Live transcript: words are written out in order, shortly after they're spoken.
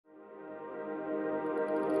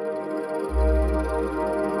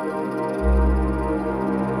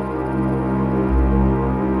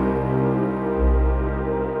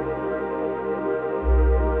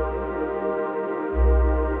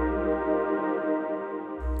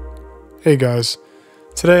Hey guys,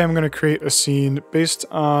 today I'm going to create a scene based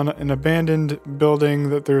on an abandoned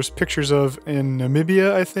building that there's pictures of in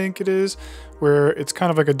Namibia, I think it is, where it's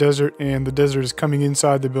kind of like a desert and the desert is coming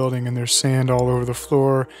inside the building and there's sand all over the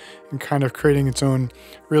floor and kind of creating its own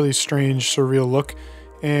really strange, surreal look.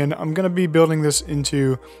 And I'm going to be building this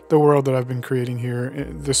into the world that I've been creating here,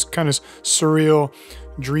 this kind of surreal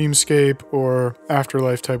dreamscape or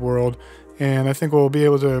afterlife type world. And I think we'll be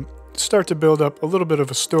able to start to build up a little bit of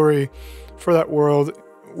a story for that world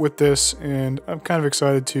with this, and I'm kind of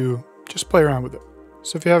excited to just play around with it.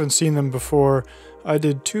 So if you haven't seen them before, I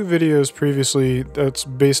did 2 videos previously that's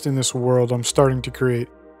based in this world I'm starting to create.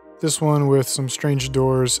 This one with some strange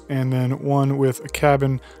doors, and then one with a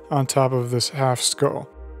cabin on top of this half skull.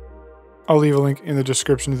 I'll leave a link in the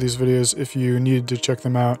description of these videos if you needed to check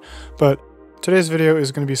them out, but today's video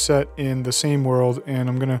is going to be set in the same world, and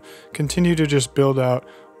I'm going to continue to just build out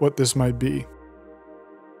what this might be.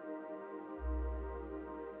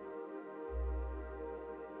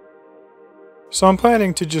 So I'm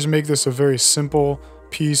planning to just make this a very simple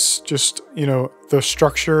piece, just, the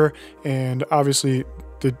structure and obviously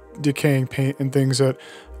the decaying paint and things that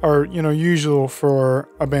are, usual for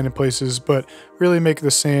abandoned places, but really make the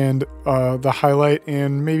sand the highlight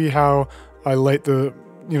and maybe how I light the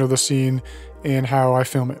scene and how I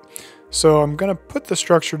film it. So I'm going to put the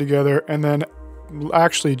structure together and then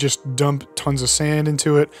actually just dump tons of sand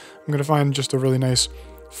into it. I'm going to find just a really nice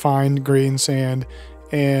fine grain sand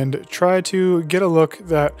and try to get a look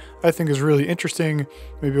that I think is really interesting,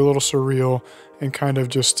 maybe a little surreal, and kind of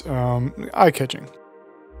just eye-catching.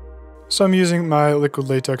 So I'm using my liquid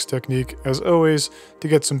latex technique, as always, to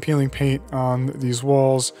get some peeling paint on these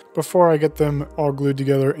walls before I get them all glued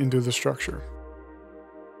together into the structure.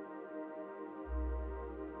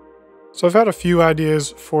 So I've had a few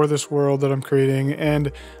ideas for this world that I'm creating,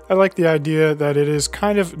 and I like the idea that it is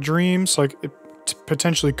kind of dreams, like it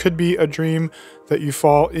potentially could be a dream that you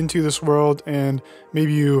fall into this world and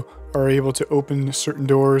maybe you are able to open certain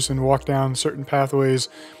doors and walk down certain pathways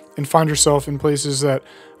and find yourself in places that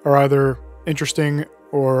are either interesting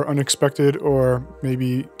or unexpected or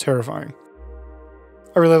maybe terrifying.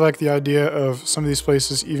 I really like the idea of some of these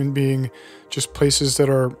places even being just places that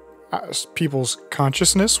are people's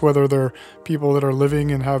consciousness, whether they're people that are living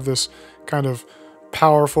and have this kind of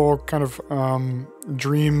powerful kind of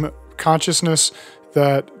dream consciousness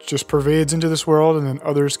that just pervades into this world and then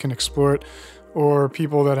others can explore it, or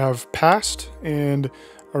people that have passed and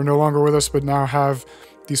are no longer with us but now have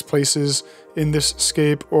these places in this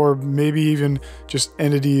scape, or maybe even just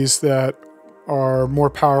entities that are more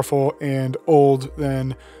powerful and old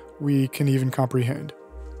than we can even comprehend.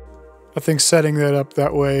 I think setting that up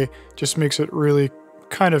that way just makes it really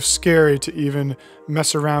kind of scary to even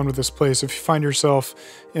mess around with this place. If you find yourself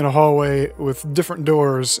in a hallway with different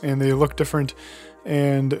doors and they look different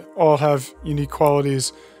and all have unique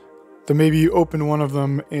qualities, then maybe you open one of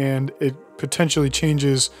them and it potentially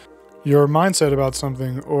changes your mindset about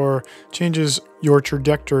something or changes your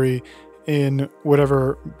trajectory in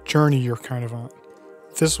whatever journey you're kind of on.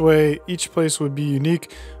 This way, each place would be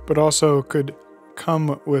unique, but also could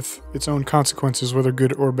come with its own consequences, whether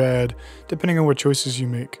good or bad, depending on what choices you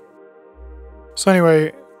make. So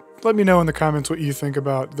anyway, let me know in the comments what you think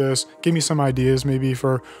about this. Give me some ideas maybe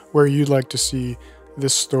for where you'd like to see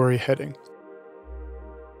this story heading.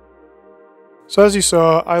 So as you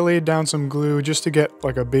saw, I laid down some glue just to get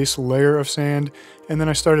like a base layer of sand, and then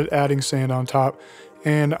I started adding sand on top.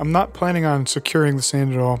 And I'm not planning on securing the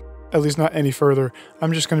sand at all, at least not any further.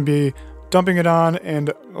 I'm just going to be dumping it on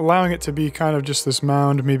and allowing it to be kind of just this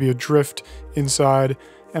mound, maybe a drift inside.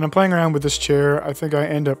 And I'm playing around with this chair. I think I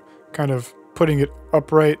end up kind of putting it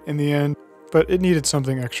upright in the end, but it needed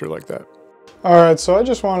something extra like that. Alright, so I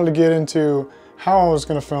just wanted to get into how I was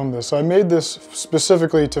going to film this. I made this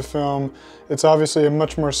specifically to film. It's obviously a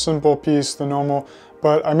much more simple piece than normal,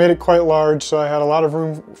 but I made it quite large, so I had a lot of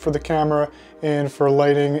room for the camera and for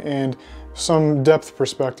lighting and some depth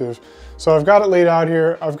perspective. So I've got it laid out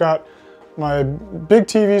here. I've got my big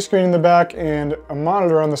TV screen in the back and a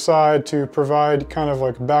monitor on the side to provide kind of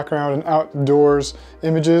like background and outdoors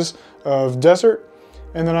images of desert.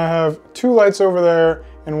 And then I have 2 lights over there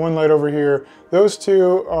and 1 light over here. Those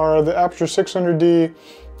 2 are the Aperture 600D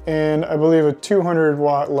and I believe a 200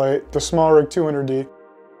 watt light, the SmallRig 200D.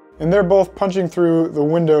 And they're both punching through the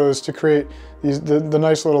windows to create the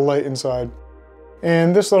nice little light inside.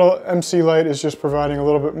 And this little MC light is just providing a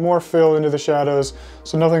little bit more fill into the shadows,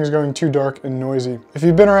 so nothing's going too dark and noisy. If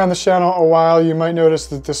you've been around the channel a while, you might notice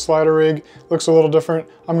that this slider rig looks a little different.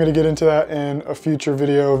 I'm going to get into that in a future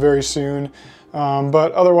video very soon.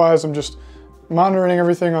 But otherwise, I'm just monitoring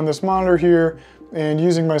everything on this monitor here and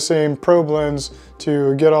using my same probe lens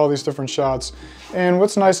to get all these different shots. And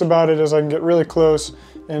what's nice about it is I can get really close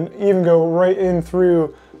and even go right in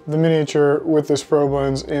through the miniature with this probe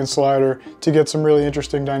lens and slider to get some really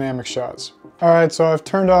interesting dynamic shots. All right, so I've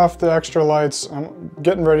turned off the extra lights. I'm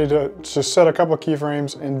getting ready to just set a couple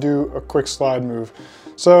keyframes and do a quick slide move.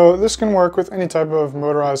 So this can work with any type of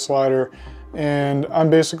motorized slider, and I'm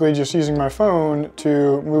basically just using my phone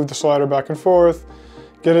to move the slider back and forth,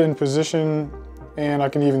 get it in position, and I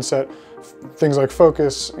can even set things like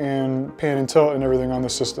focus and pan and tilt and everything on the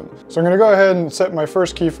system. So I'm gonna go ahead and set my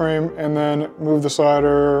first keyframe and then move the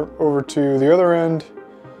slider over to the other end,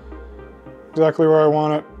 exactly where I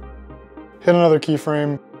want it, hit another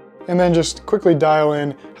keyframe, and then just quickly dial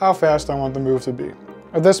in how fast I want the move to be.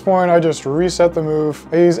 At this point, I just reset the move.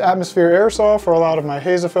 I use atmosphere aerosol for a lot of my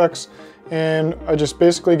haze effects, and I just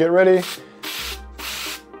basically get ready,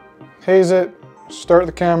 haze it, start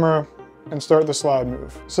the camera, and start the slide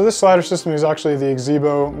move. So this slider system is actually the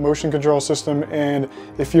Xebo motion control system, and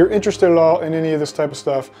if you're interested at all in any of this type of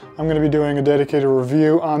stuff, I'm going to be doing a dedicated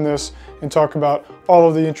review on this and talk about all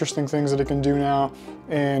of the interesting things that it can do now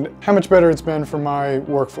and how much better it's been for my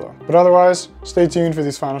workflow. But otherwise, stay tuned for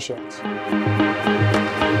these final shots.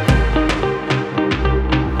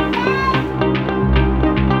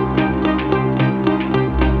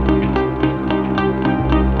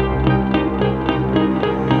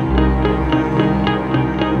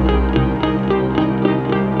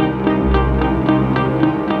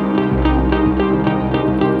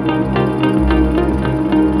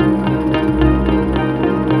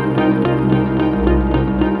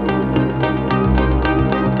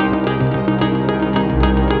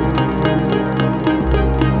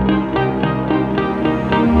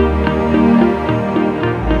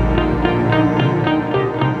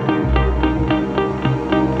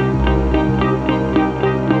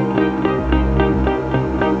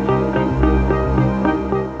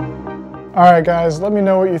 Alright guys, let me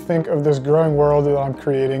know what you think of this growing world that I'm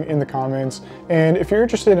creating in the comments. And if you're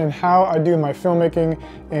interested in how I do my filmmaking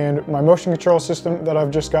and my motion control system that I've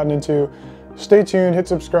just gotten into, stay tuned, hit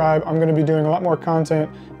subscribe. I'm going to be doing a lot more content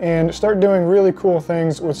and start doing really cool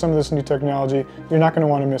things with some of this new technology. You're not going to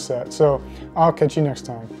want to miss that. So I'll catch you next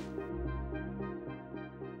time.